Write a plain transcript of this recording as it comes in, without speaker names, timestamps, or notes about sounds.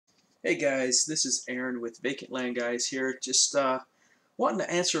Hey guys, this is Aaron with Vacant Land Guys here. Just wanting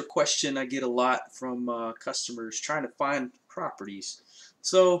to answer a question I get a lot from customers trying to find properties.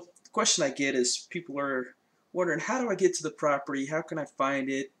 So the question I get is people are wondering, how do I get to the property? How can I find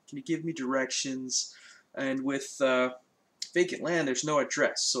it? Can you give me directions? And with vacant land, there's no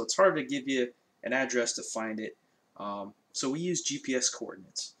address, so it's hard to give you an address to find it. So we use GPS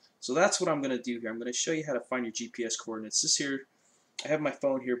coordinates. So that's what I'm going to do here. I'm going to show you how to find your GPS coordinates. This here, I have my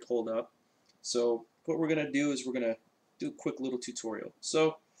phone here pulled up. So what we're going to do is we're going to do a quick little tutorial.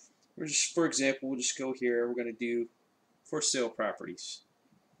 So we're just, for example, we'll just go here. We're going to do for sale properties.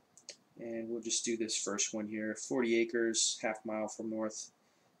 And we'll just do this first one here. 40 acres, half mile from North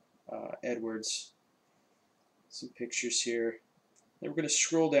Edwards. Some pictures here. Then we're going to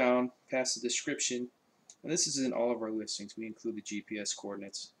scroll down past the description. And this is in all of our listings. We include the GPS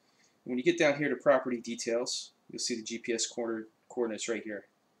coordinates. When you get down here to property details, you'll see the GPS coordinates right here.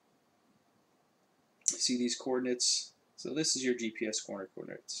 See these coordinates? So this is your GPS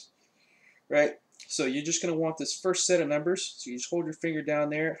coordinates, right? So you're just going to want this first set of numbers. So you just hold your finger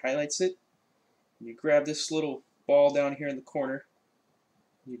down there, it highlights it, and you grab this little ball down here in the corner,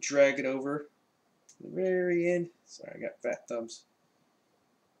 and you drag it over to the very end. Sorry, I got fat thumbs.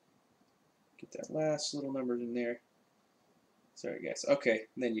 Get that last little number in there. Sorry guys. Okay,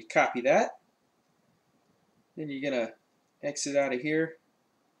 and then you copy that. Then you're going to exit out of here.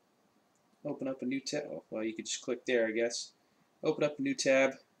 Open up a new tab. Oh, well, you could just click there, I guess. Open up a new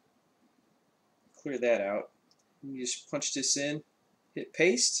tab. Clear that out. And you just punch this in. Hit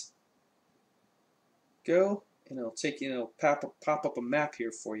paste. Go, and it'll take you. It'll pop up a map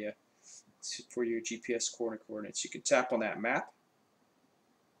here for you, for your GPS coordinates. You can tap on that map.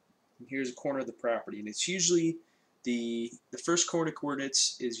 And here's a corner of the property, and it's usually the first corner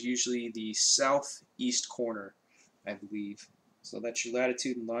coordinates is usually the southeast corner, I believe. So that's your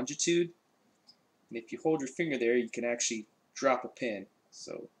latitude and longitude. And if you hold your finger there, you can actually drop a pin.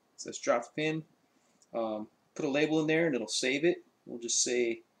 So it says drop a pin. Put a label in there and it'll save it. We'll just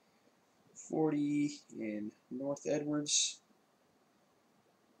say 40 in North Edwards.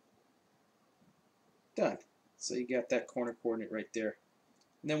 Done. So you got that corner coordinate right there.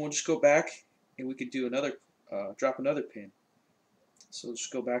 And then we'll just go back and we could do another, drop another pin. So we'll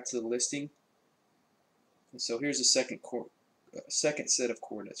just go back to the listing. And so here's the second set of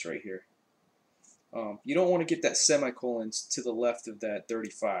coordinates right here. You don't want to get that semicolons to the left of that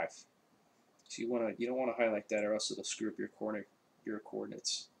 35. So you don't want to highlight that, or else it'll screw up your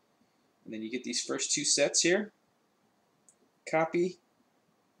coordinates. And then you get these first two sets here. Copy.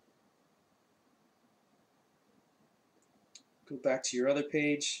 Go back to your other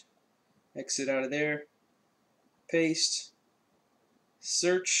page. Exit out of there. Paste.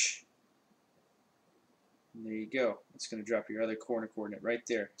 Search. And there you go. It's going to drop your other corner coordinate right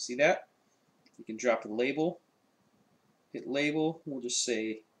there. See that? You can drop a label. Hit label. We'll just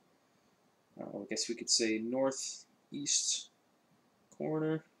say, I guess we could say northeast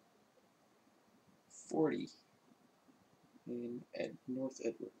corner 40 in North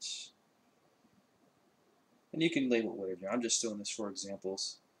Edwards. And you can label whatever. I'm just doing this for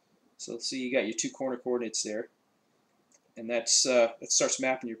examples. So see, you got your two corner coordinates there, and that starts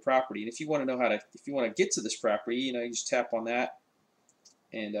mapping your property. And if you want to know if you want to get to this property, you just tap on that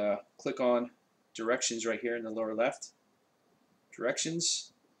and click on directions right here in the lower left.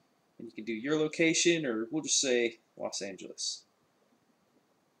 Directions, and you can do your location, or we'll just say Los Angeles,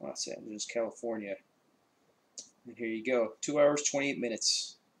 California. And here you go, 2 hours 28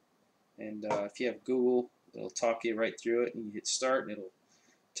 minutes. And if you have Google, it'll talk you right through it, and you hit start and it'll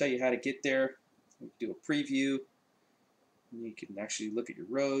tell you how to get there. You can do a preview, and you can actually look at your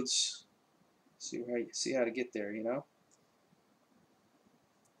roads, see how to get there,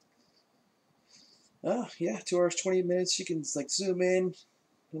 Yeah, 2 hours 20 minutes. You can zoom in,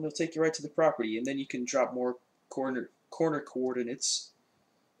 and it'll take you right to the property, and then you can drop more corner coordinates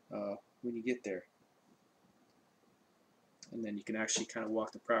when you get there. And then you can actually kind of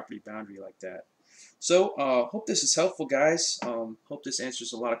walk the property boundary like that. So hope this is helpful, guys. Hope this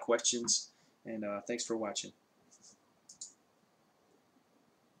answers a lot of questions, and thanks for watching.